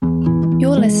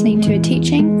You're listening to a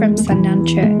teaching from Sundown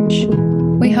Church.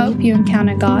 We hope you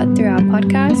encounter God through our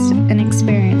podcast and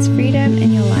experience freedom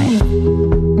in your life.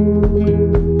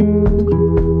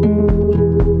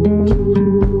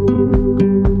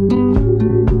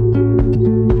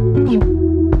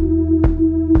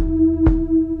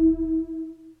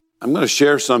 I'm going to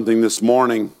share something this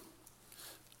morning.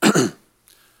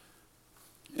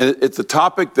 It's a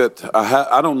topic that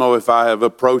I don't know if I have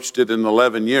approached it in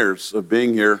 11 years of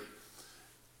being here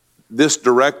this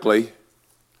directly,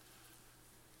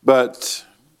 but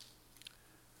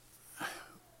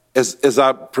as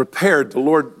I prepared, the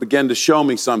Lord began to show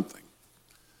me something.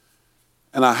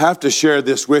 And I have to share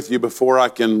this with you before I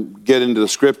can get into the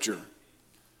scripture.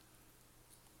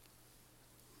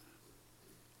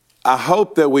 I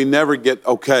hope that we never get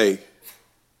okay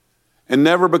and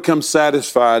never become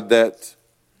satisfied that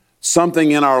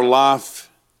something in our life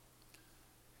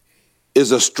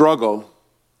is a struggle.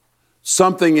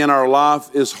 Something in our life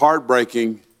is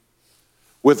heartbreaking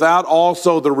without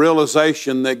also the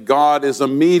realization that God is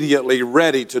immediately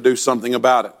ready to do something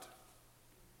about it.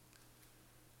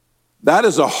 That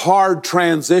is a hard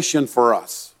transition for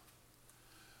us.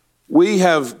 We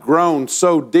have grown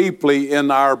so deeply in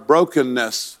our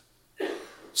brokenness,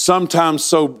 sometimes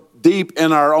so deep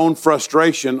in our own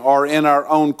frustration or in our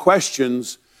own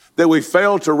questions, that we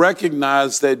fail to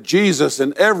recognize that Jesus,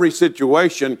 in every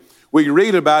situation we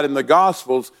read about in the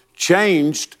Gospels,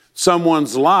 changed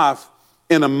someone's life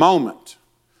in a moment.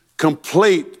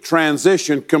 Complete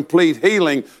transition, complete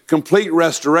healing, complete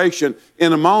restoration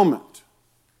in a moment.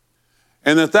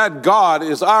 And that God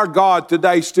is our God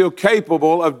today, still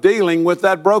capable of dealing with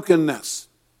that brokenness,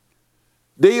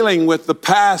 dealing with the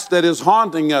past that is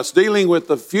haunting us, dealing with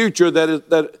the future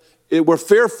that we're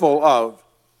fearful of.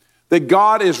 That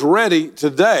God is ready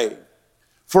today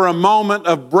for a moment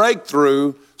of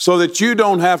breakthrough so that you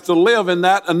don't have to live in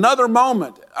that another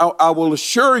moment. I will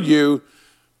assure you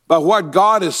by what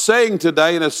God is saying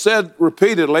today and has said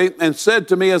repeatedly and said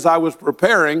to me as I was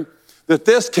preparing that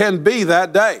this can be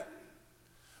that day.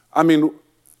 I mean,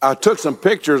 I took some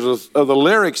pictures of the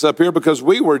lyrics up here because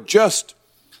we were just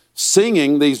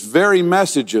singing these very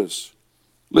messages.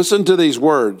 Listen to these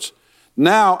words.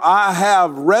 Now I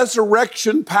have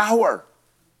resurrection power.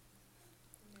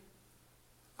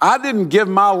 I didn't give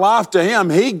my life to him.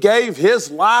 He gave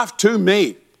his life to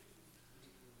me.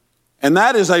 And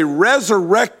that is a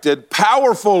resurrected,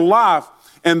 powerful life.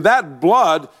 And that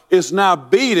blood is now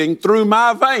beating through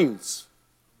my veins.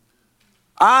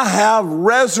 I have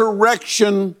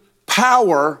resurrection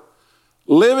power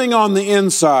living on the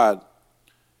inside.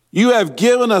 You have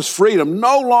given us freedom,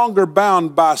 no longer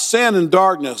bound by sin and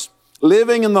darkness,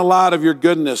 living in the light of your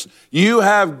goodness. You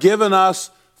have given us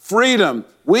freedom.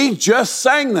 We just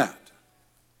sang that.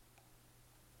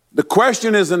 The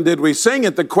question isn't did we sing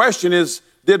it? The question is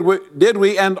did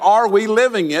we and are we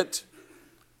living it?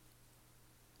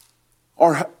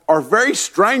 Or very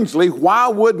strangely, why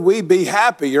would we be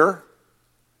happier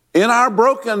in our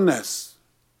brokenness?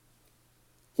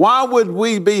 Why would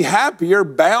we be happier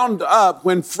bound up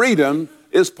when freedom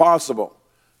is possible?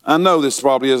 I know this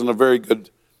probably isn't a very good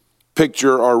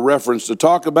picture or reference to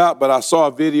talk about, but I saw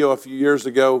a video a few years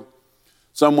ago.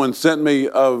 Someone sent me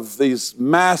of these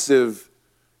massive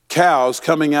cows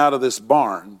coming out of this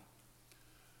barn.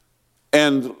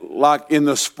 And like in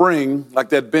the spring, like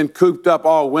they'd been cooped up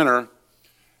all winter,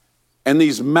 and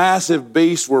these massive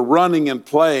beasts were running and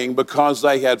playing because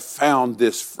they had found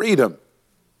this freedom.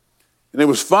 And it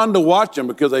was fun to watch them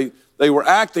because they were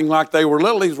acting like they were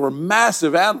little. These were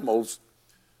massive animals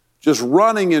just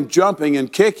running and jumping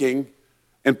and kicking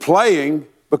and playing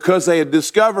because they had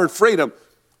discovered freedom.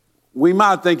 We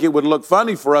might think it would look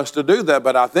funny for us to do that,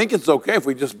 but I think it's okay if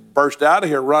we just burst out of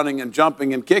here running and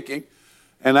jumping and kicking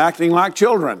and acting like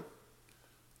children.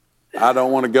 I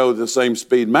don't want to go the same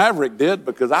speed Maverick did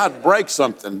because I'd break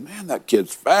something. Man, that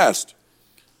kid's fast.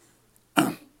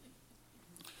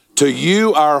 To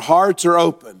you, our hearts are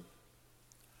open.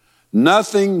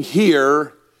 Nothing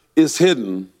here is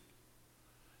hidden.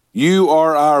 You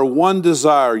are our one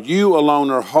desire. You alone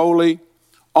are holy.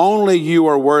 Only you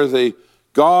are worthy.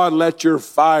 God, let your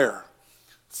fire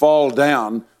fall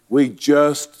down. We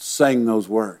just sang those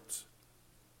words.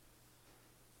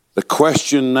 The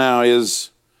question now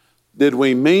is, did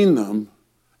we mean them?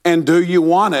 And do you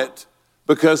want it?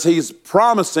 Because he's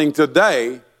promising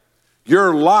today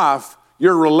your life,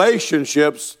 your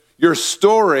relationships, your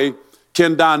story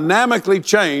can dynamically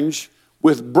change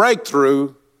with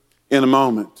breakthrough in a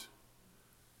moment.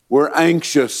 We're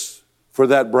anxious for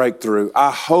that breakthrough.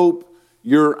 I hope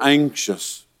you're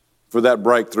anxious for that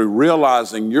breakthrough,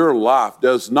 realizing your life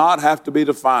does not have to be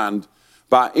defined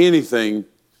by anything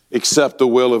except the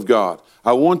will of God.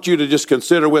 I want you to just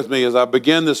consider with me as I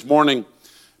begin this morning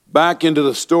back into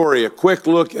the story, a quick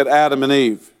look at Adam and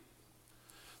Eve.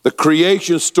 The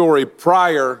creation story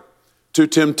prior to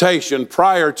temptation,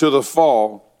 prior to the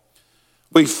fall.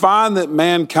 We find that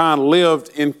mankind lived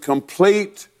in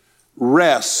complete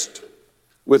rest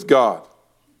with God.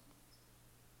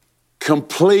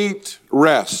 Complete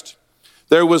rest.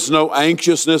 There was no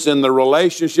anxiousness in the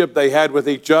relationship they had with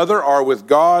each other or with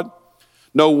God.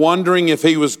 No wondering if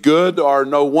he was good or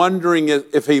no wondering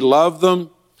if he loved them.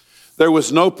 There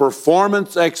was no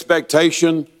performance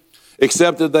expectation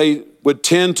except that they would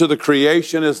tend to the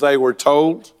creation as they were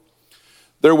told.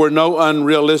 There were no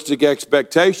unrealistic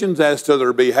expectations as to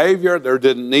their behavior. There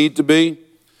didn't need to be.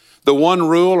 The one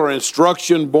rule or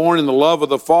instruction born in the love of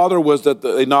the Father was that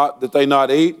they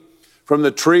not eat from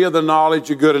the tree of the knowledge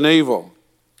of good and evil.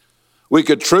 We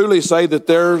could truly say that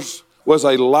theirs was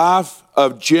a life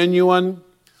of genuine,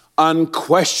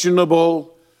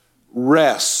 unquestionable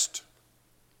rest.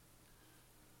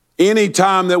 Any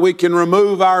time that we can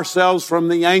remove ourselves from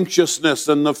the anxiousness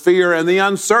and the fear and the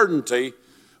uncertainty,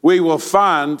 we will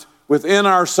find within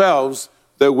ourselves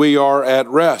that we are at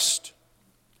rest.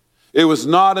 It was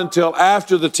not until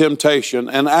after the temptation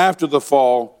and after the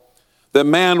fall that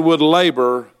man would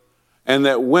labor and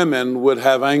that women would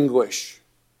have anguish.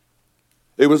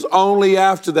 It was only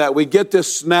after that we get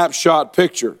this snapshot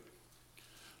picture.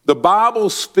 The Bible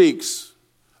speaks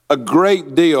a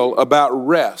great deal about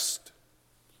rest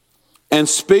and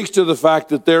speaks to the fact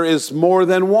that there is more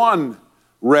than one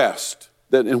rest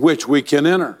that in which we can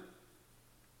enter.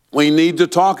 We need to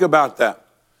talk about that.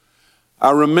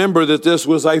 I remember that this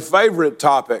was a favorite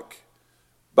topic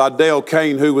by Dale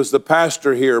Kane, who was the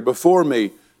pastor here before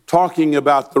me, talking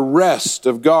about the rest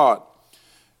of God.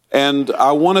 And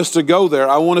I want us to go there.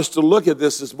 I want us to look at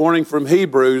this morning from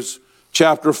Hebrews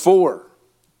chapter 4.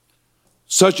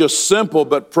 Such a simple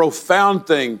but profound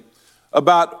thing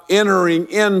about entering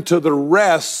into the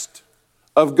rest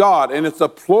of God. And it's a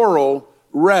plural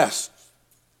rest.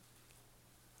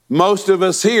 Most of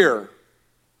us here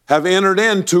have entered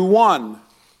into one.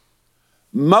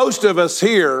 Most of us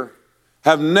here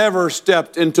have never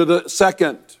stepped into the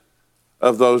second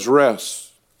of those rests.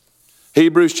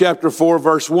 Hebrews chapter 4,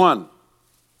 verse 1.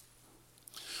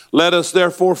 Let us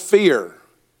therefore fear,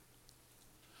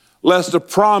 lest a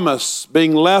promise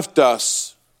being left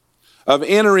us of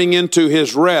entering into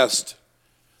his rest,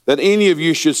 that any of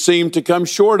you should seem to come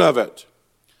short of it.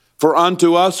 For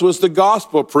unto us was the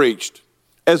gospel preached,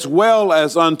 as well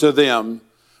as unto them.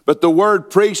 But the word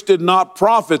preached did not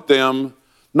profit them,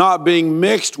 not being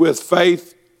mixed with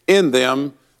faith in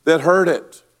them that heard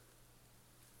it.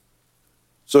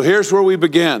 So here's where we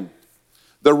begin.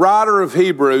 The writer of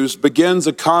Hebrews begins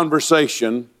a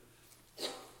conversation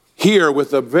here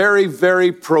with a very,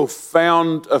 very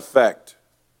profound effect.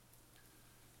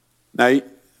 Now,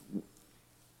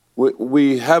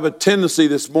 we have a tendency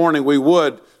this morning,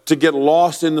 to get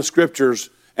lost in the scriptures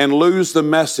and lose the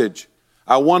message.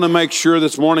 I want to make sure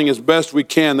this morning as best we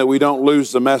can that we don't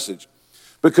lose the message.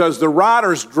 Because the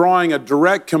writer's drawing a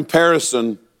direct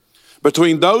comparison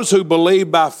between those who believe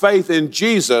by faith in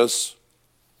Jesus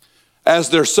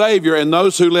as their Savior and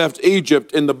those who left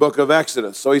Egypt in the book of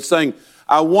Exodus. So he's saying,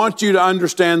 I want you to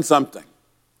understand something.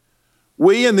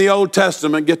 We in the Old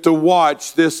Testament get to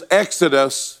watch this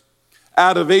exodus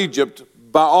out of Egypt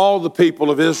by all the people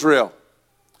of Israel.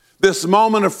 This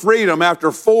moment of freedom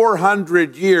after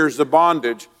 400 years of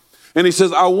bondage. And he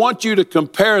says, I want you to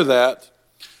compare that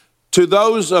to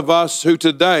those of us who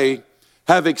today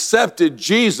have accepted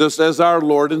Jesus as our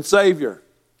Lord and Savior.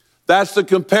 That's the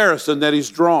comparison that he's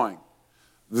drawing.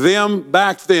 Them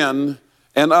back then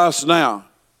and us now.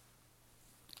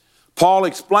 Paul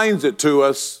explains it to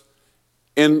us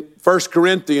in 1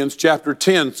 Corinthians chapter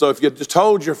 10. So if you just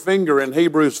hold your finger in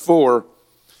Hebrews 4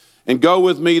 and go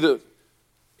with me to,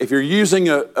 if you're using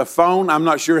a phone, I'm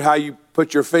not sure how you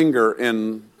put your finger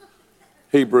in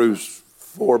Hebrews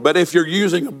 4, but if you're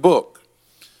using a book,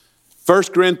 1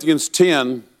 Corinthians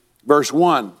 10, verse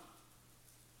 1.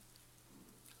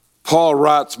 Paul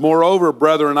writes, Moreover,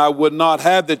 brethren, I would not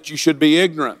have that you should be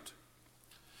ignorant,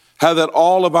 how that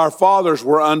all of our fathers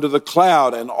were under the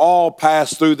cloud, and all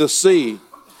passed through the sea,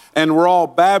 and were all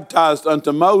baptized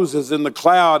unto Moses in the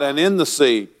cloud and in the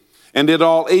sea, and did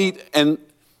all eat the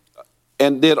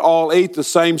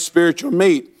same spiritual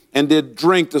meat, and did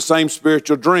drink the same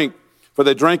spiritual drink, for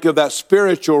they drank of that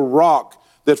spiritual rock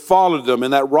that followed them,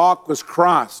 and that rock was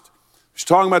Christ. He's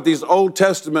talking about these Old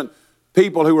Testament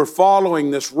people who were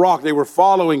following this rock. They were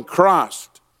following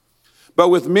Christ. But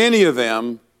with many of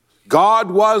them, God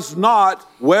was not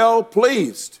well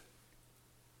pleased.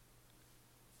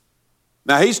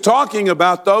 Now he's talking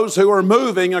about those who are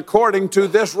moving according to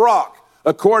this rock,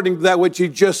 according to that which he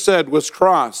just said was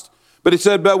Christ. But he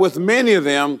said, but with many of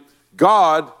them,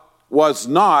 God was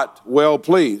not well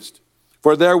pleased,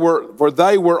 for they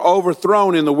were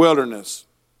overthrown in the wilderness.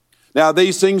 Now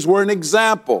these things were an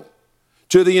example,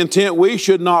 to the intent we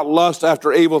should not lust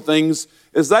after evil things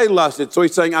as they lusted. So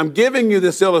he's saying, I'm giving you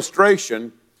this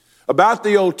illustration about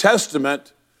the Old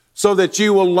Testament so that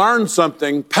you will learn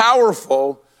something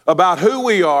powerful about who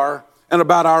we are and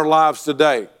about our lives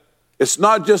today. It's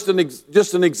not just an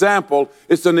example,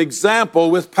 it's an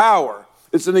example with power.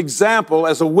 It's an example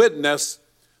as a witness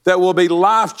that will be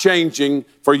life-changing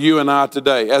for you and I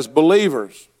today as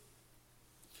believers.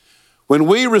 When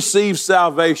we receive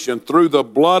salvation through the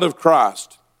blood of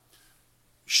Christ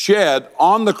shed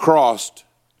on the cross,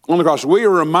 we are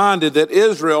reminded that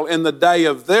Israel in the day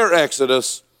of their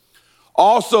exodus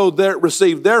also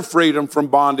received their freedom from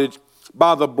bondage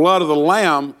by the blood of the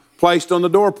Lamb placed on the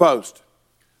doorpost.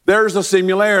 There's a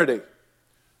similarity.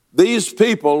 These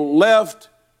people left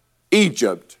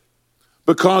Egypt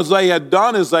because they had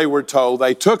done as they were told.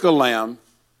 They took a lamb,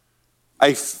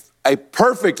 a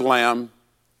perfect lamb,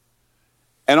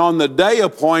 and on the day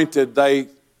appointed, they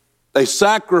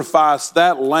sacrificed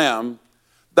that lamb.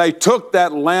 They took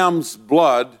that lamb's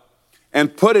blood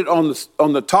and put it on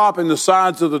the top and the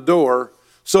sides of the door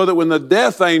so that when the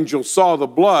death angel saw the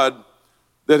blood,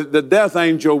 that the death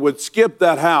angel would skip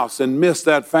that house and miss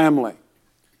that family.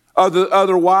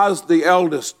 Otherwise, the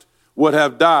eldest would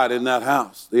have died in that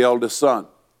house, the eldest son.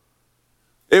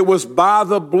 It was by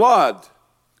the blood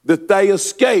that they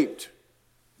escaped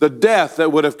the death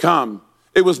that would have come.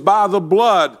 It was by the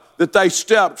blood that they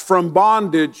stepped from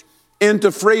bondage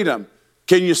into freedom.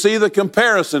 Can you see the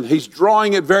comparison? He's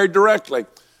drawing it very directly.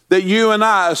 That you and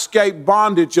I escaped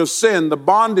bondage of sin, the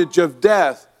bondage of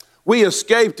death. We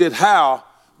escaped it how?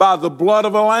 By the blood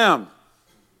of a lamb.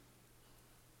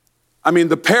 I mean,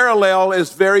 the parallel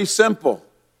is very simple.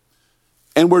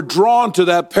 And we're drawn to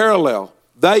that parallel.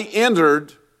 They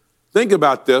entered, think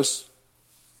about this,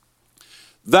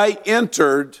 they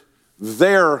entered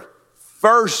their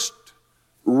first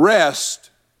rest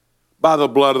by the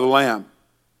blood of the Lamb.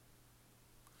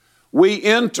 We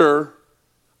enter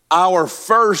our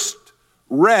first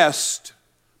rest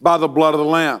by the blood of the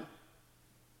Lamb.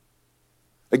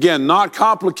 Again, not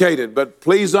complicated, but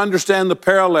please understand the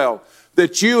parallel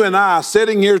that you and I,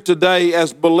 sitting here today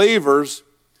as believers,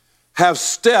 have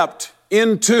stepped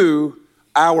into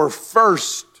our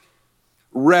first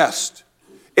rest.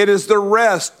 It is the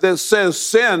rest that says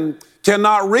sin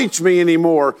cannot reach me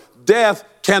anymore. Death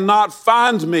cannot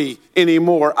find me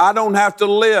anymore. I don't have to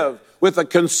live with a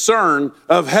concern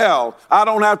of hell. I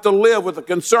don't have to live with a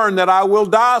concern that I will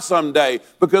die someday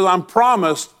because I'm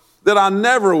promised that I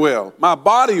never will. My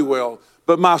body will,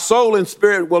 but my soul and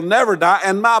spirit will never die,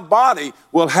 and my body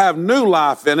will have new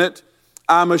life in it.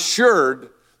 I'm assured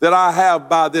that I have,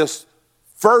 by this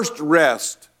first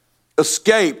rest,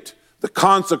 escaped the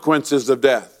consequences of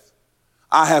death.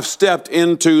 I have stepped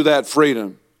into that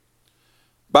freedom.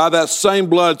 By that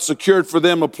same blood secured for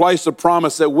them a place of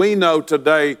promise that we know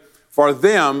today for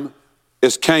them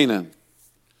is Canaan.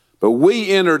 But we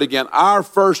entered again our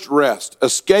first rest,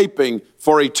 escaping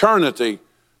for eternity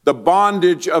the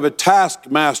bondage of a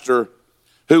taskmaster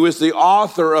who is the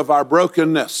author of our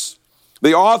brokenness,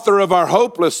 the author of our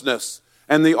hopelessness,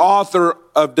 and the author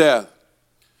of death.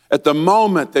 At the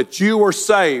moment that you were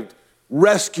saved,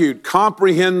 rescued,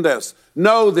 comprehend this,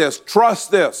 know this, trust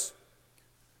this,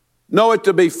 know it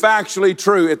to be factually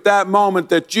true. At that moment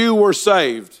that you were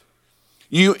saved,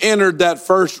 you entered that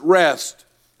first rest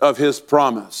of his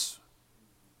promise.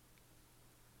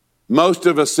 Most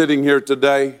of us sitting here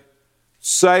today,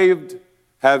 saved,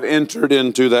 have entered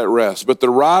into that rest. But the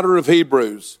writer of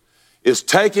Hebrews is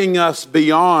taking us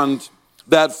beyond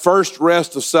that first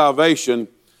rest of salvation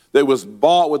that was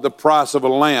bought with the price of a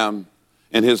lamb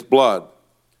and his blood.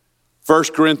 1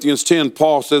 Corinthians 10,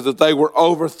 Paul says that they were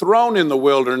overthrown in the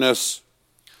wilderness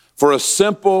for a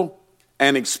simple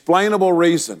and explainable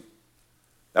reason.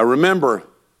 Now remember,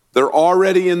 they're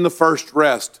already in the first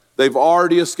rest. They've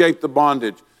already escaped the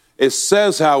bondage. It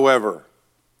says, however,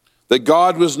 that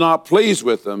God was not pleased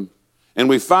with them, and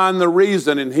we find the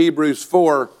reason in Hebrews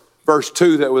 4, verse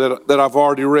 2 that I've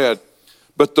already read.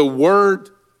 But the word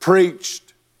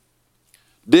preached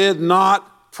did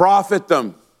not profit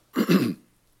them.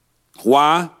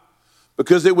 Why?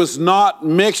 Because it was not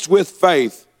mixed with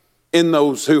faith in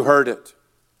those who heard it.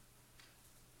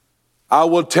 I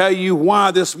will tell you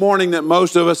why this morning that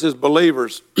most of us as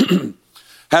believers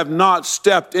have not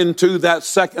stepped into that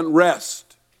second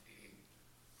rest.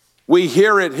 We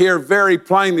hear it here very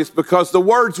plainly. It's because the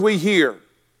words we hear,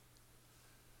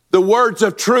 the words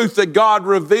of truth that God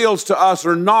reveals to us,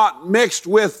 are not mixed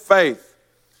with faith.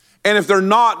 And if they're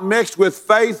not mixed with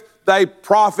faith, they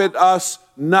profit us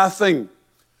nothing.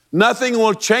 Nothing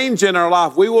will change in our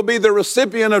life. We will be the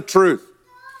recipient of truth.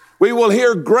 We will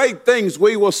hear great things.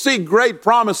 We will see great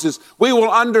promises. We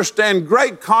will understand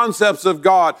great concepts of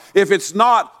God. If it's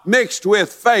not mixed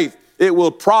with faith, it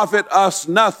will profit us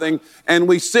nothing. And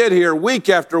we sit here week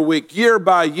after week, year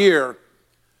by year,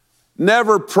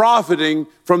 never profiting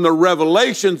from the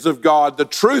revelations of God, the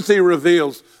truth He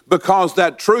reveals, because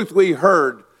that truth we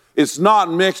heard is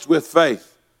not mixed with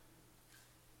faith.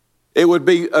 It would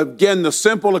be, again, the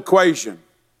simple equation.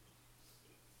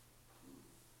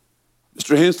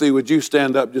 Mr. Hensley, would you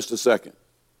stand up just a second?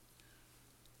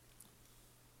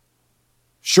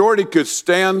 Shorty could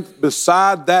stand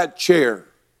beside that chair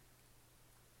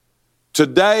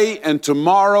today and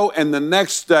tomorrow and the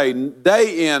next day,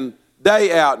 day in,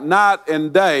 day out, night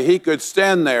and day. He could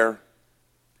stand there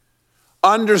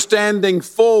understanding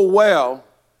full well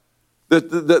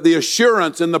that the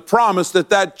assurance and the promise that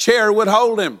that chair would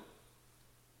hold him.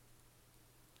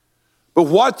 But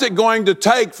what's it going to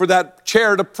take for that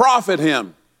chair to profit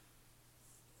him?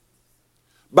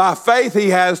 By faith, he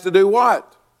has to do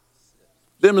what?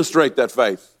 Demonstrate that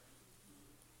faith.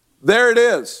 There it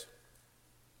is.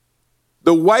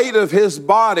 The weight of his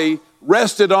body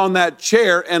rested on that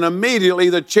chair, and immediately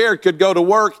the chair could go to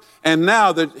work, and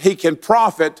now that he can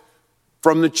profit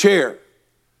from the chair.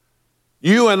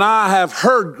 You and I have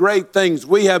heard great things.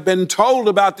 We have been told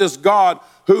about this God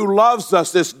who loves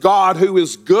us, this God who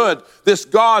is good, this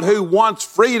God who wants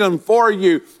freedom for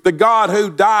you, the God who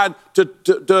died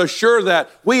to assure that.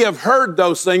 We have heard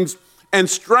those things, and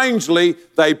strangely,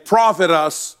 they profit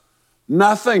us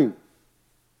nothing.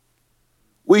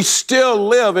 We still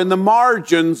live in the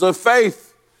margins of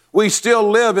faith. We still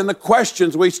live in the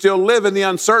questions. We still live in the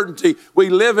uncertainty. We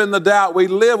live in the doubt. We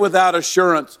live without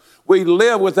assurance. We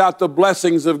live without the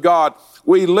blessings of God.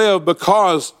 We live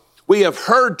because we have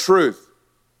heard truth.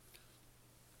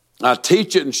 I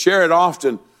teach it and share it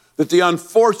often, that the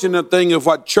unfortunate thing of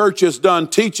what church has done,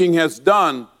 teaching has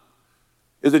done,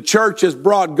 is the church has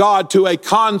brought God to a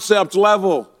concept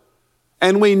level,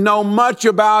 and we know much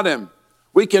about Him.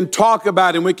 We can talk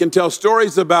about Him, we can tell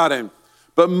stories about Him,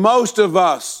 but most of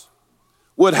us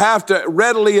would have to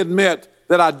readily admit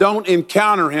that I don't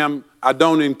encounter Him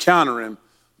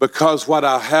because what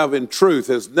I have in truth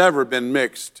has never been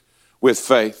mixed with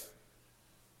faith.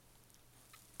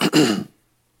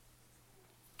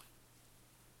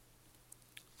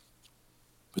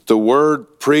 But the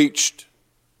word preached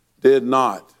did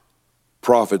not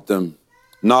profit them,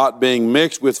 not being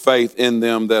mixed with faith in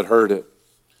them that heard it.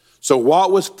 So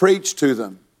what was preached to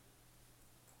them?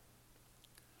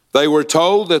 They were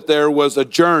told that there was a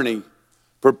journey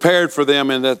prepared for them,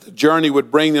 and that the journey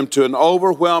would bring them to an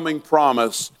overwhelming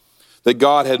promise that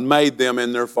God had made them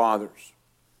in their fathers.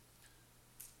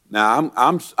 Now,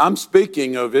 I'm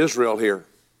speaking of Israel here.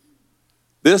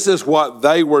 This is what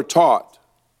they were taught.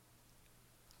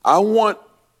 I want,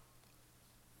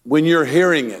 when you're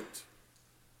hearing it,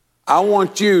 I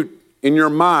want you in your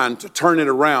mind to turn it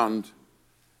around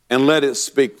and let it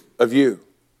speak of you.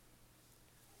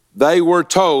 They were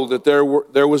told that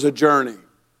there was a journey.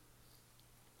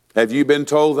 Have you been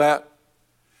told that?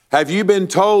 Have you been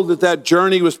told that that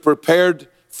journey was prepared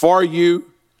for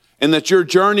you, and that your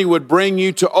journey would bring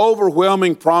you to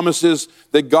overwhelming promises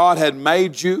that God had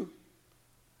made you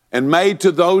and made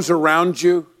to those around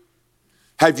you?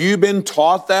 Have you been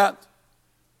taught that?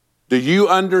 Do you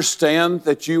understand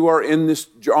that you are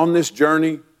on this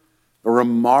journey, a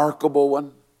remarkable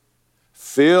one,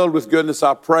 filled with goodness?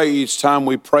 I pray each time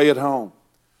we pray at home,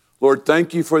 Lord,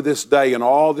 thank you for this day and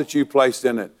all that you placed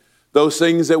in it. Those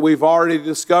things that we've already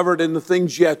discovered and the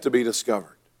things yet to be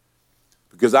discovered.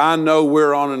 Because I know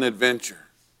we're on an adventure.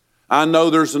 I know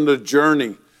there's a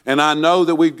journey. And I know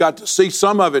that we've got to see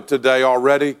some of it today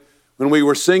already when we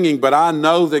were singing. But I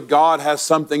know that God has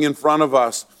something in front of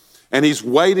us. And He's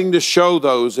waiting to show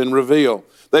those and reveal.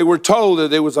 They were told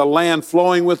that it was a land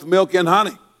flowing with milk and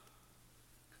honey.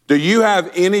 Do you have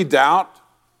any doubt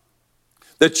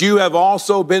that you have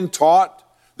also been taught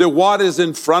that what is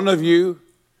in front of you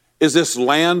is this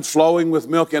land flowing with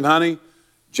milk and honey?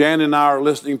 Jan and I are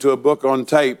listening to a book on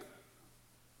tape.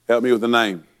 Help me with the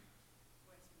name.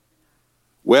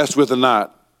 West with the Night.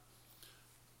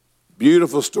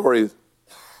 Beautiful story.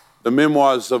 The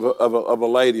memoirs of a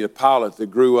lady, a pilot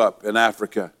that grew up in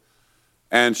Africa.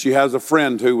 And she has a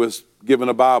friend who was given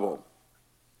a Bible.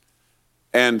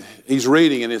 And he's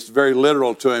reading, and it's very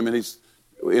literal to him. And he's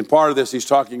In part of this, he's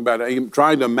talking about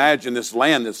trying to imagine this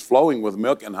land that's flowing with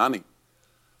milk and honey.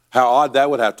 How odd that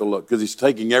would have to look, because he's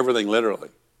taking everything literally.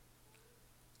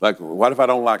 Like, what if I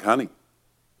don't like honey?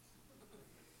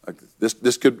 Like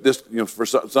for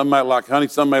some might like honey,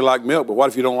 some may like milk, but what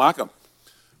if you don't like them?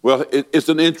 Well, it's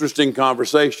an interesting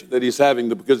conversation that he's having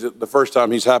because the first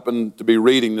time he's happened to be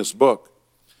reading this book.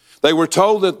 They were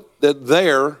told that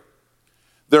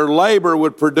their labor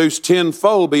would produce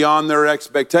tenfold beyond their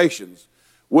expectations.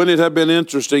 Wouldn't it have been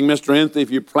interesting, Mr. Anthony, if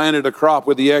you planted a crop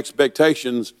with the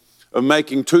expectations of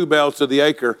making 2 bales to the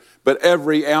acre, but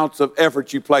every ounce of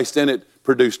effort you placed in it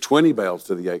produced 20 bales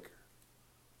to the acre?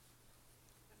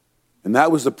 And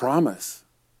that was the promise.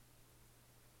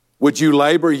 Would you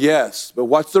labor? Yes. But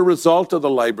what's the result of the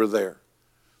labor there?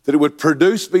 That it would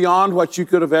produce beyond what you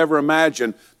could have ever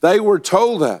imagined. They were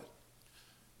told that.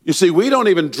 You see, we don't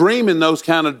even dream in those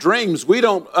kind of dreams. We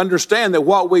don't understand that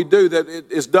what we do, that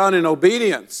it is done in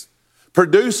obedience,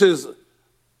 produces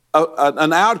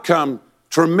an outcome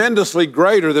tremendously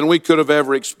greater than we could have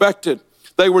ever expected.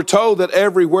 They were told that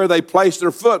everywhere they placed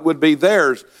their foot would be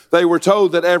theirs. They were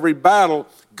told that every battle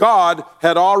God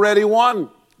had already won.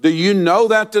 Do you know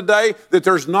that today? That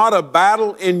there's not a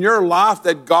battle in your life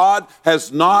that God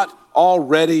has not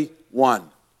already won.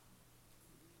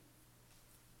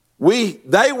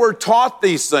 They were taught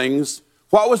these things.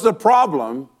 What was the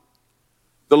problem?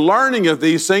 The learning of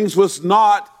these things was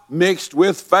not mixed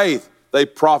with faith. They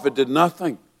profited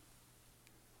nothing.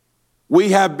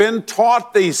 We have been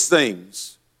taught these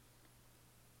things,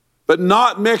 but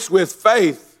not mixed with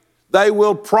faith. They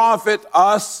will profit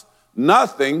us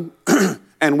nothing,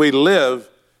 and we live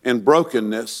in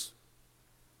brokenness,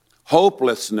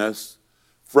 hopelessness,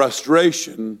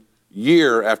 frustration,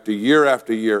 year after year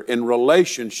after year, in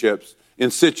relationships, in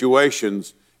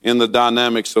situations, in the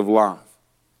dynamics of life.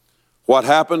 What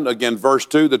happened? Again, verse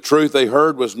 2, the truth they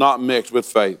heard was not mixed with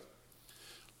faith.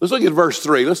 Let's look at verse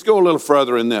 3. Let's go a little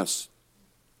further in this.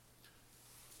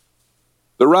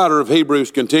 The writer of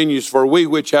Hebrews continues, for we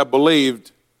which have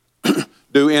believed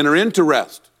do enter into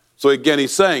rest. So again,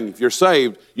 he's saying, if you're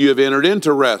saved, you have entered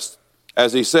into rest.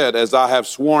 As he said, as I have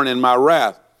sworn in my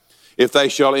wrath, if they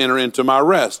shall enter into my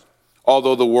rest,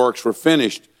 although the works were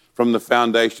finished from the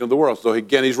foundation of the world. So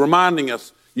again, he's reminding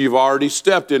us, you've already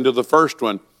stepped into the first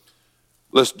one.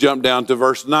 Let's jump down to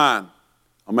verse 9.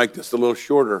 I'll make this a little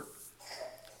shorter.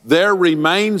 There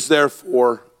remains,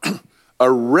 therefore,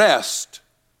 a rest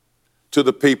to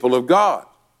the people of God.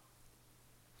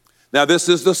 Now, this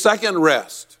is the second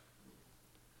rest.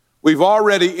 We've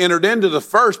already entered into the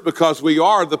first because we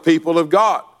are the people of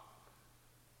God.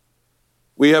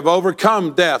 We have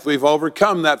overcome death. We've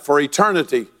overcome that for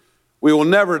eternity. We will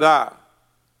never die.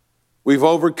 We've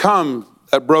overcome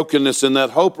that brokenness and that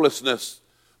hopelessness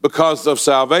because of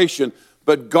salvation.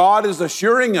 But God is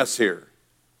assuring us here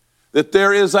that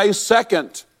there is a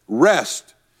second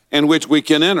rest in which we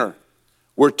can enter.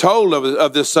 We're told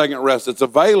of this second rest. It's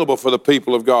available for the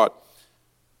people of God.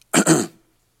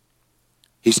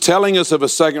 He's telling us of a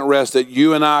second rest that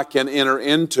you and I can enter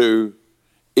into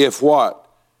if what?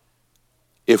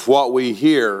 If what we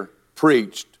hear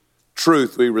preached,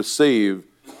 truth we receive,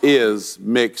 is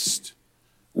mixed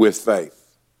with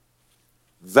faith.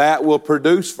 That will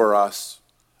produce for us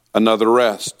another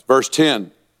rest. Verse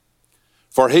 10,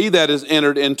 for he that is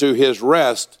entered into his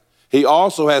rest, he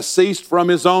also has ceased from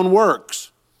his own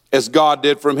works, as God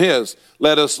did from his.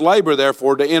 Let us labor,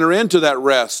 therefore, to enter into that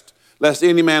rest, lest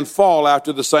any man fall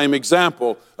after the same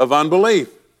example of unbelief.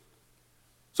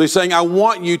 So he's saying, I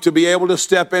want you to be able to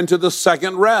step into the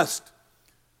second rest.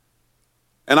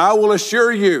 And I will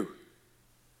assure you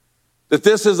that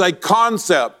this is a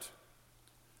concept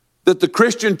that the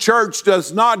Christian church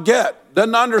does not get,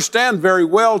 doesn't understand very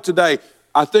well today.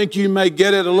 I think you may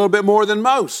get it a little bit more than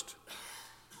most.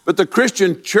 But the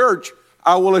Christian church,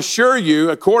 I will assure you,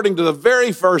 according to the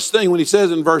very first thing when he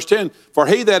says in verse 10, for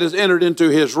he that has entered into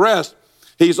his rest,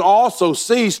 he's also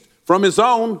ceased from his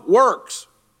own works.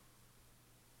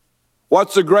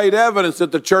 What's the great evidence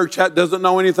that the church doesn't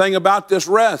know anything about this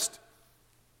rest?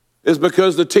 Is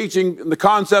because the teaching, the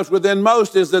concepts within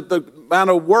most is that the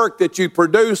amount of work that you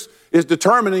produce is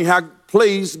determining how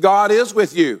pleased God is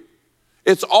with you.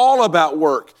 It's all about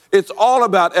work. It's all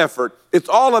about effort. It's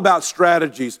all about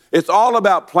strategies. It's all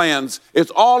about plans.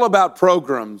 It's all about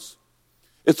programs.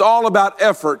 It's all about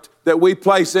effort that we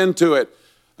place into it.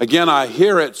 Again, I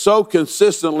hear it so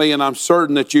consistently, and I'm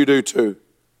certain that you do too.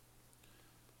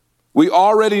 We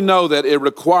already know that it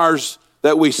requires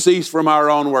that we cease from our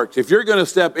own works. If you're going to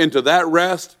step into that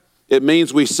rest, it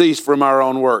means we cease from our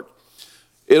own work.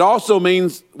 It also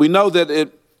means we know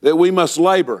that we must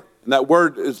labor. And that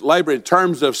word is labor. In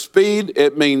terms of speed,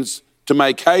 it means to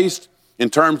make haste. In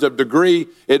terms of degree,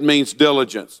 it means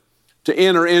diligence. To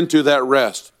enter into that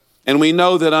rest. And we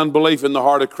know that unbelief in the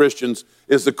heart of Christians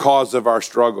is the cause of our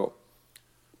struggle.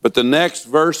 But the next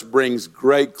verse brings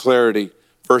great clarity.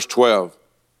 Verse 12.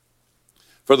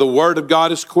 For the word of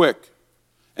God is quick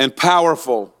and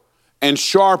powerful and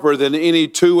sharper than any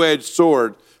two-edged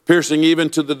sword, piercing even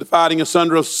to the dividing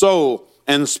asunder of soul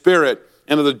and spirit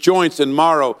and of the joints and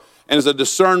marrow, and is a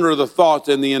discerner of the thoughts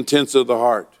and the intents of the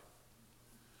heart.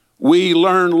 We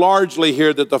learn largely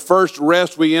here that the first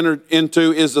rest we enter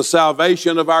into is the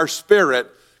salvation of our spirit,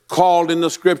 called in the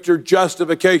scripture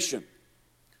justification.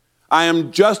 I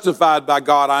am justified by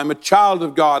God. I am a child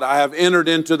of God. I have entered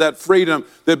into that freedom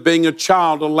that being a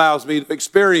child allows me to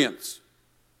experience.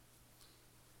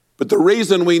 But the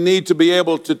reason we need to be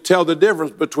able to tell the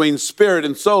difference between spirit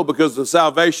and soul, because the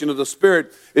salvation of the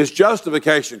spirit is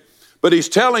justification. But he's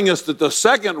telling us that the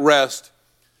second rest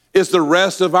is the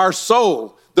rest of our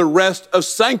soul, the rest of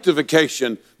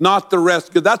sanctification, not the rest,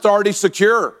 because that's already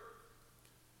secure.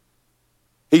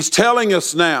 He's telling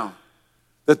us now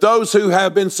that those who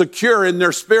have been secure in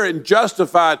their spirit and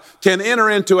justified can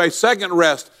enter into a second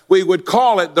rest. We would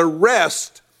call it the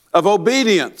rest of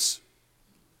obedience,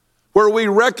 where we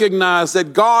recognize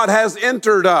that God has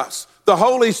entered us. The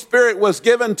Holy Spirit was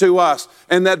given to us,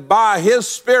 and that by His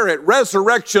Spirit,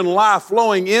 resurrection life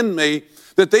flowing in me,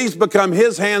 that these become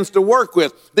His hands to work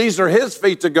with. These are His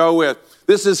feet to go with.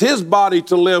 This is His body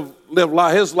to live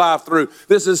His life through.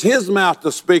 This is His mouth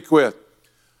to speak with.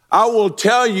 I will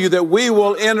tell you that we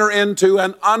will enter into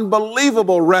an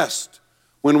unbelievable rest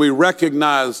when we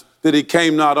recognize that He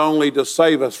came not only to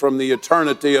save us from the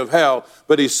eternity of hell,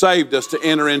 but He saved us to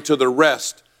enter into the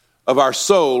rest of our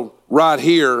soul right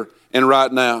here and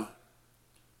right now.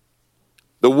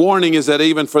 The warning is that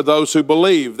even for those who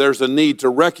believe, there's a need to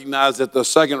recognize that the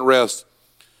second rest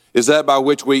is that by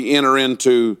which we enter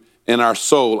into in our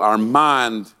soul, our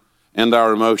mind, and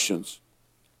our emotions.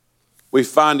 We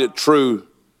find it true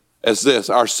as this: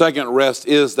 our second rest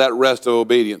is that rest of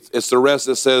obedience. It's the rest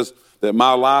that says that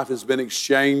my life has been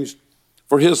exchanged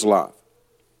for His life.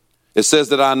 It says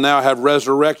that I now have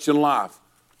resurrection life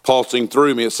pulsing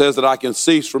through me. It says that I can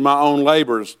cease from my own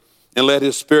labors and let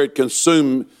His Spirit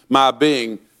consume my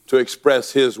being to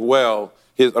express His will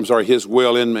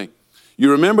in me.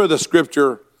 You remember the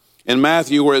scripture in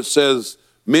Matthew where it says,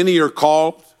 many are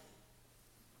called,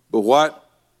 but what?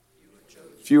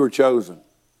 Few are chosen.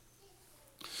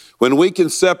 When we can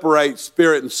separate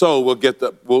spirit and soul,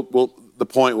 the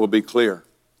point will be clear.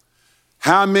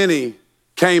 How many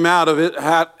came out of it?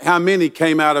 How many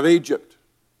came out of Egypt?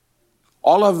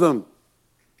 All of them.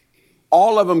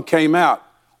 All of them came out.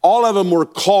 All of them were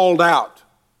called out.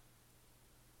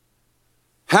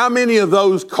 How many of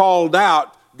those called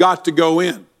out got to go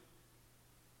in?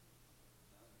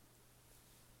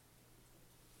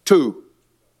 2.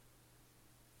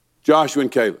 Joshua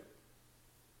and Caleb.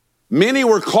 Many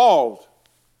were called.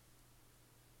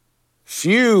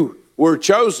 Few were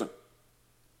chosen.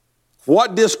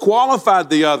 What disqualified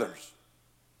the others?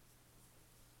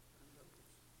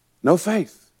 No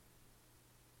faith.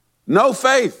 No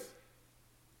faith.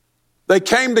 They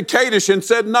came to Kadesh and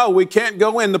said, no, we can't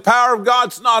go in. The power of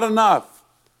God's not enough.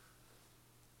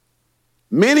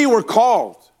 Many were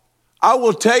called. I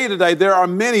will tell you today, there are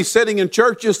many sitting in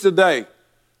churches today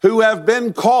who have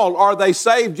been called. Are they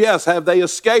saved? Yes. Have they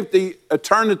escaped the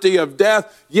eternity of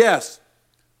death? Yes.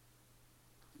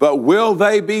 But will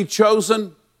they be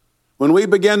chosen? When we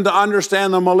begin to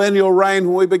understand the millennial reign,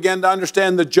 when we begin to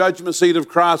understand the judgment seat of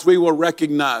Christ, we will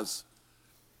recognize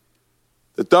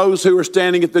that those who are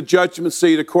standing at the judgment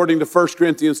seat, according to 1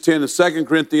 Corinthians 10 and 2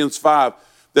 Corinthians 5,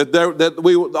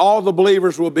 all the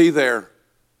believers will be there.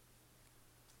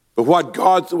 But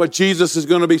what Jesus is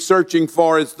going to be searching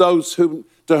for is those to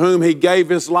whom He gave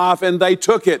His life and they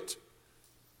took it.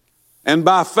 And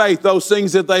by faith, those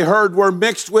things that they heard were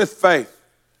mixed with faith.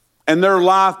 And their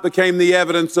life became the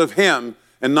evidence of Him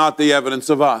and not the evidence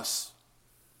of us.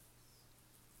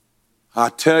 I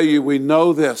tell you, we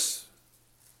know this,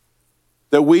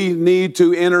 that we need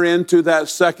to enter into that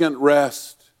second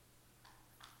rest.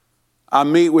 I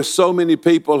meet with so many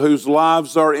people whose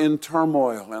lives are in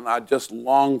turmoil, and I just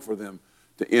long for them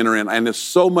to enter in. And it's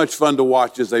so much fun to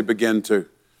watch as they begin to.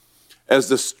 As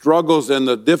the struggles and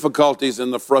the difficulties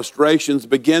and the frustrations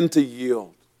begin to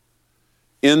yield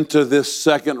into this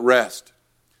second rest.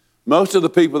 Most of the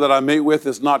people that I meet with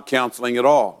is not counseling at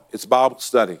all. It's Bible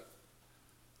study.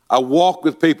 I walk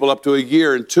with people up to a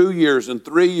year and 2 years and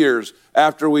 3 years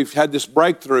after we've had this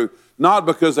breakthrough, not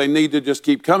because they need to just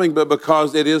keep coming, but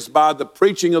because it is by the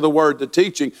preaching of the word, the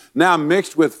teaching, now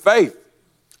mixed with faith,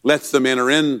 lets them enter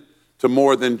into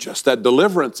more than just that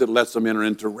deliverance. It lets them enter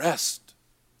into rest,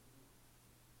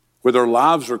 where their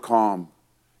lives are calm,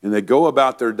 and they go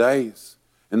about their days,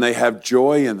 and they have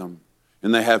joy in them,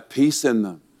 and they have peace in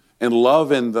them, and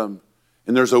love in them,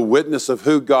 and there's a witness of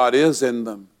who God is in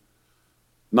them.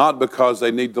 Not because they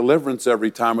need deliverance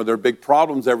every time or there are big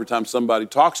problems every time somebody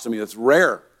talks to me. That's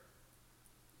rare.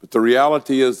 But the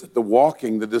reality is that the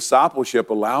walking, the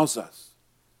discipleship allows us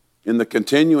in the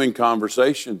continuing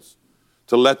conversations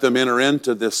to let them enter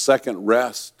into this second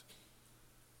rest.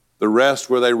 The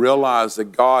rest where they realize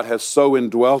that God has so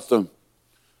indwelt them,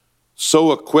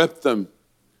 so equipped them,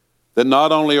 that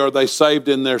not only are they saved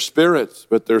in their spirits,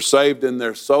 but they're saved in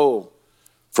their soul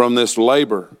from this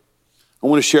labor. I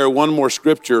want to share one more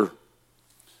scripture.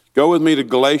 Go with me to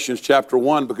Galatians chapter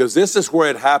 1, because this is where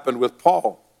it happened with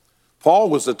Paul.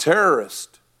 Paul was a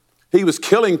terrorist. He was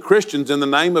killing Christians in the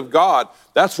name of God.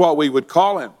 That's what we would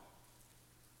call him.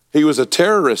 He was a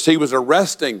terrorist. He was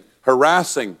arresting,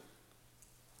 harassing,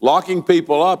 locking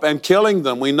people up and killing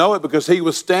them. We know it because he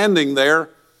was standing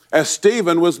there as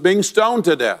Stephen was being stoned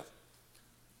to death.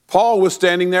 Paul was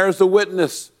standing there as the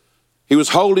witness. He was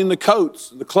holding the coats,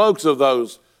 the cloaks of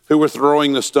those who were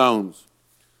throwing the stones.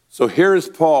 So here is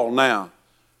Paul now.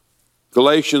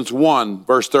 Galatians 1,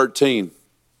 verse 13.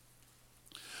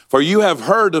 For you have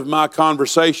heard of my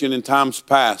conversation in times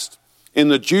past in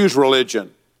the Jews'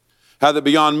 religion, how that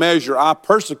beyond measure I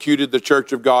persecuted the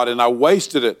church of God, and I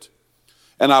wasted it.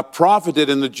 And I profited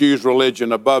in the Jews'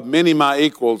 religion above many my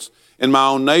equals in my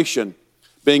own nation,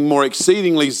 being more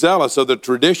exceedingly zealous of the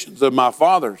traditions of my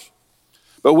fathers.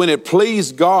 But when it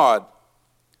pleased God,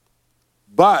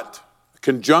 but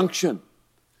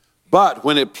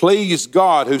when it pleased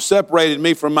God, who separated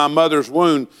me from my mother's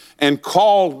womb and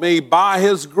called me by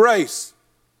his grace.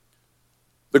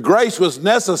 The grace was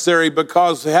necessary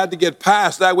because they had to get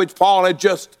past that which Paul had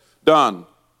just done.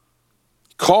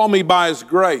 Called me by his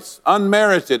grace,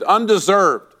 unmerited,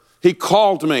 undeserved. He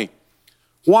called me.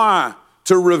 Why?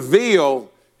 To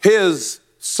reveal his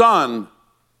Son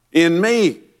in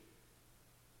me.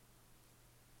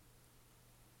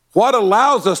 What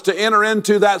allows us to enter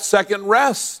into that second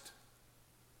rest?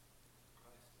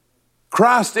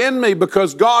 Christ in me,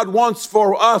 because God wants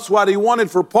for us what he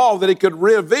wanted for Paul, that he could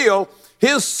reveal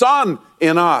his Son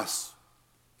in us.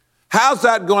 How's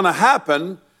that going to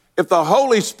happen if the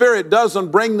Holy Spirit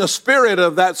doesn't bring the Spirit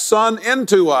of that Son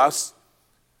into us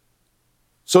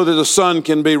so that the Son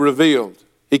can be revealed?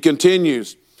 He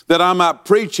continues, that I might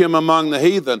preach him among the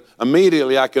heathen.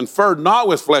 Immediately I conferred not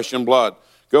with flesh and blood.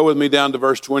 Go with me down to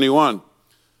verse 21.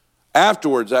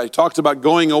 Afterwards, he talks about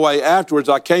going away. Afterwards,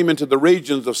 I came into the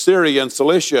regions of Syria and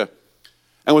Cilicia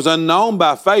and was unknown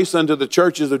by face unto the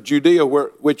churches of Judea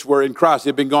which were in Christ. He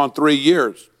had been gone 3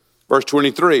 years. Verse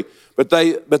 23, but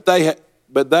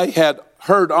they had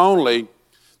heard only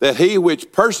that he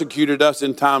which persecuted us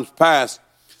in times past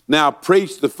now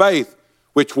preached the faith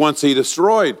which once he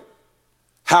destroyed.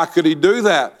 How could he do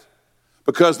that?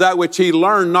 Because that which he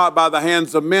learned not by the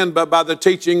hands of men but by the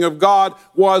teaching of God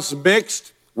was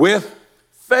mixed with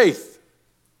faith.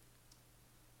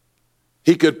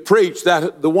 He could preach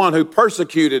that the one who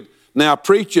persecuted now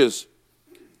preaches.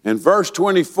 And verse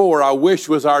 24, I wish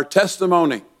was our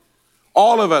testimony.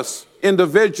 All of us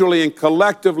individually and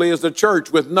collectively as a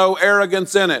church with no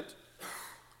arrogance in it,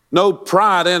 no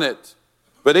pride in it,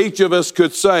 but each of us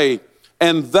could say,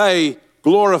 and they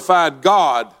glorified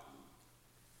God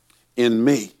in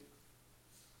me.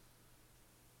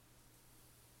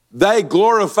 They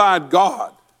glorified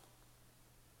God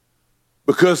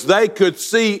because they could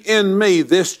see in me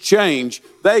this change.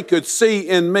 They could see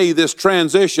in me this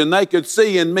transition. They could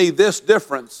see in me this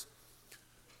difference.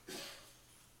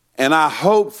 And I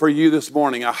hope for you this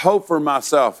morning, I hope for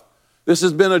myself, this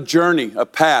has been a journey, a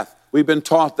path. We've been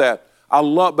taught that.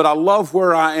 But I love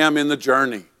where I am in the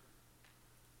journey.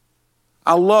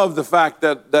 I love the fact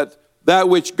that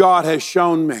which God has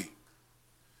shown me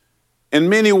in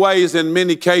many ways, in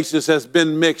many cases, has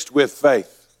been mixed with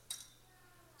faith.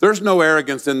 There's no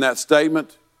arrogance in that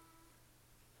statement.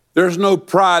 There's no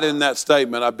pride in that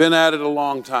statement. I've been at it a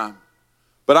long time.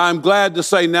 But I'm glad to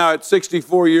say now at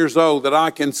 64 years old that I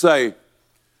can say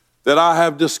that I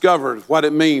have discovered what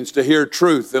it means to hear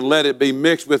truth and let it be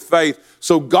mixed with faith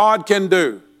so God can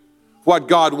do what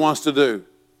God wants to do.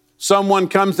 Someone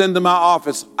comes into my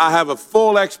office, I have a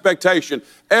full expectation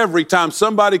every time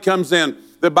somebody comes in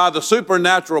that by the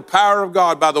supernatural power of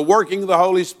God, by the working of the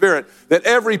Holy Spirit, that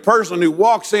every person who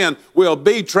walks in will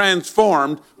be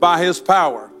transformed by his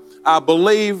power. I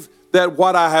believe that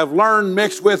what I have learned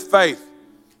mixed with faith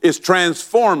is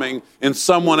transforming in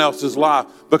someone else's life,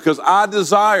 because I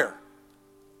desire,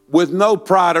 with no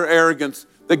pride or arrogance,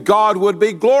 that God would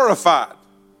be glorified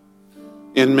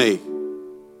in me.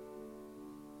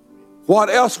 What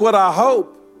else would I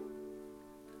hope?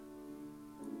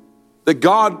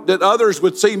 That others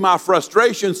would see my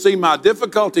frustration, see my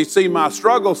difficulty, see my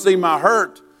struggle, see my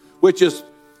hurt, which is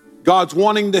God's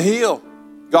wanting to heal,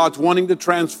 God's wanting to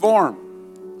transform.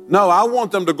 No, I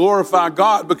want them to glorify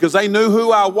God because they knew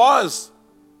who I was.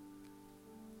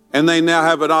 And they now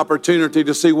have an opportunity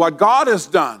to see what God has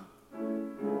done.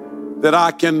 That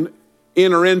I can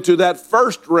enter into that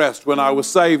first rest when I was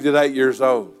saved at 8 years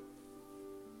old.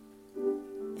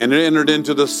 And entered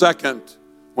into the second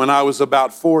when I was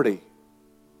about 40.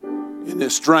 And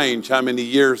it's strange how many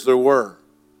years there were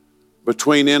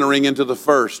between entering into the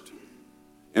first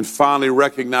and finally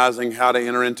recognizing how to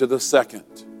enter into the second,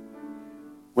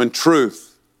 when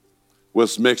truth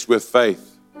was mixed with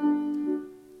faith.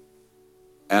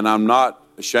 And I'm not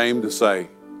ashamed to say,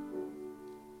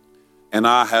 and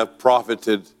I have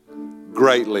profited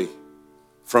greatly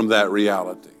from that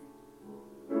reality,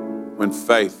 when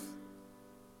faith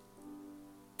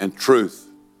and truth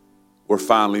were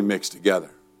finally mixed together.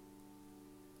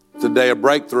 It's a day of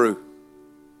breakthrough.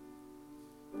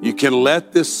 You can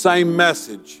let this same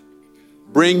message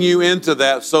bring you into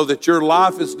that so that your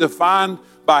life is defined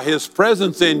by His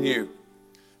presence in you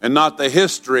and not the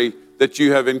history that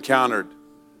you have encountered,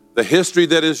 the history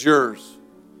that is yours.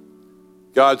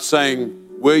 God's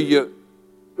saying, will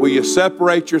you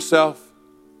separate yourself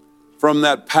from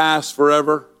that past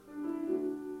forever?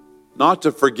 Not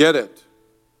to forget it,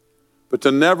 but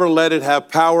to never let it have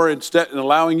power in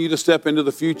allowing you to step into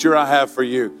the future I have for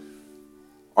you.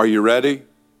 Are you ready?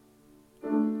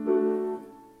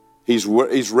 He's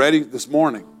ready this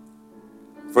morning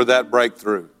for that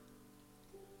breakthrough.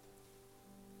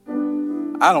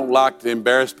 I don't like to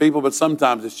embarrass people, but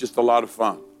sometimes it's just a lot of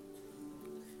fun.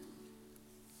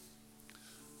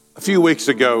 A few weeks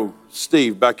ago,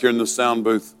 Steve, back here in the sound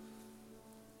booth,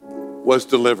 was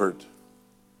delivered.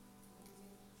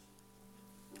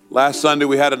 Last Sunday,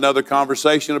 we had another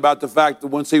conversation about the fact that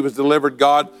once he was delivered,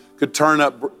 God could turn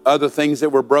up other things that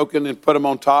were broken and put them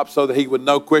on top so that he would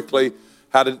know quickly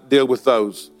how to deal with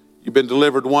those. You've been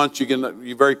delivered once,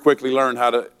 you very quickly learn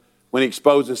how to, when he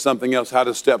exposes something else, how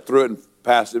to step through it and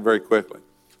pass it very quickly.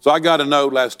 So I got a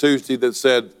note last Tuesday that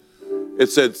said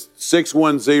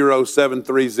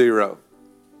 610730.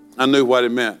 I knew what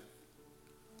it meant.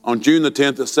 On June the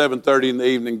 10th at 7:30 in the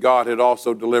evening, God had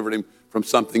also delivered him from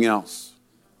something else.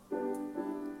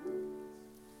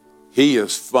 He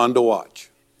is fun to watch.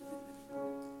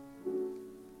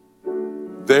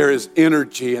 There is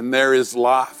energy and there is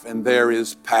life and there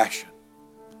is passion.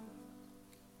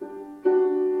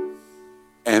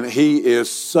 And he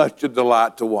is such a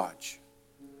delight to watch.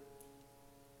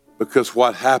 Because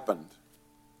what happened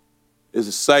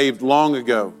is saved long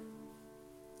ago.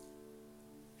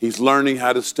 He's learning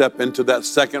how to step into that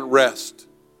second rest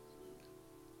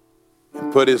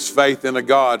and put his faith in a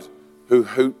God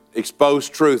who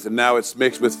exposed truth, and now it's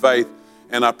mixed with faith,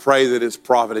 and I pray that it's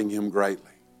profiting him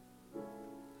greatly.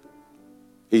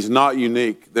 He's not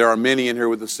unique. There are many in here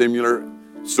with similar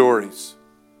stories.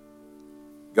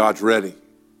 God's ready.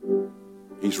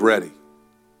 He's ready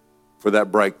for that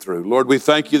breakthrough. Lord, we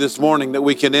thank you this morning that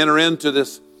we can enter into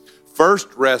this first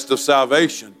rest of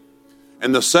salvation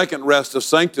and the second rest of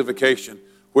sanctification,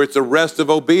 where it's a rest of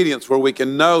obedience, where we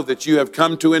can know that you have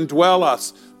come to indwell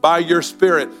us by your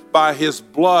Spirit, by his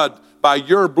blood. By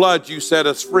your blood you set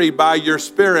us free. By your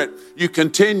Spirit you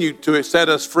continue to set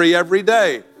us free every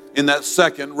day in that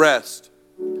second rest.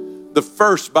 The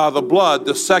first by the blood,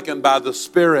 the second by the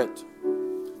Spirit.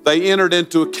 They entered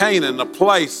into a Canaan, a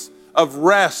place of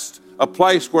rest, a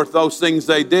place where those things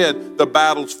they did, the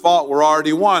battles fought were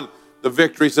already won. The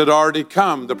victories had already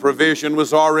come. The provision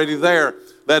was already there.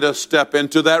 Let us step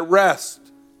into that rest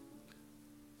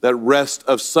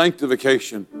of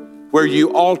sanctification, where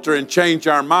you alter and change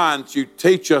our minds. You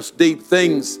teach us deep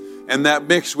things, and that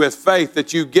mixed with faith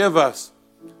that you give us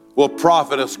will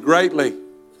profit us greatly.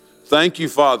 Thank you,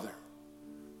 Father.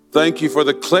 Thank you for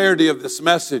the clarity of this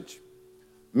message.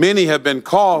 Many have been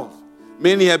called.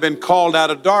 Many have been called out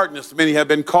of darkness. Many have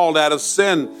been called out of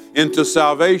sin into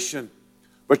salvation.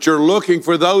 But you're looking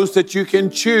for those that you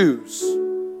can choose.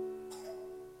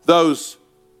 Those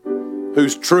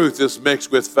whose truth is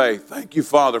mixed with faith. Thank you,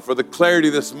 Father, for the clarity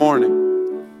this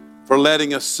morning, for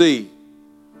letting us see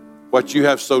what you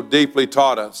have so deeply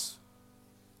taught us.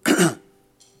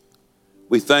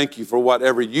 We thank you for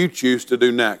whatever you choose to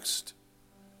do next.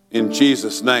 In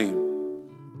Jesus' name.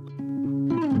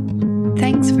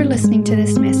 Thanks for listening to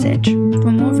this message.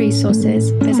 For more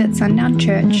resources, visit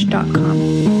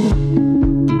sundownchurch.com.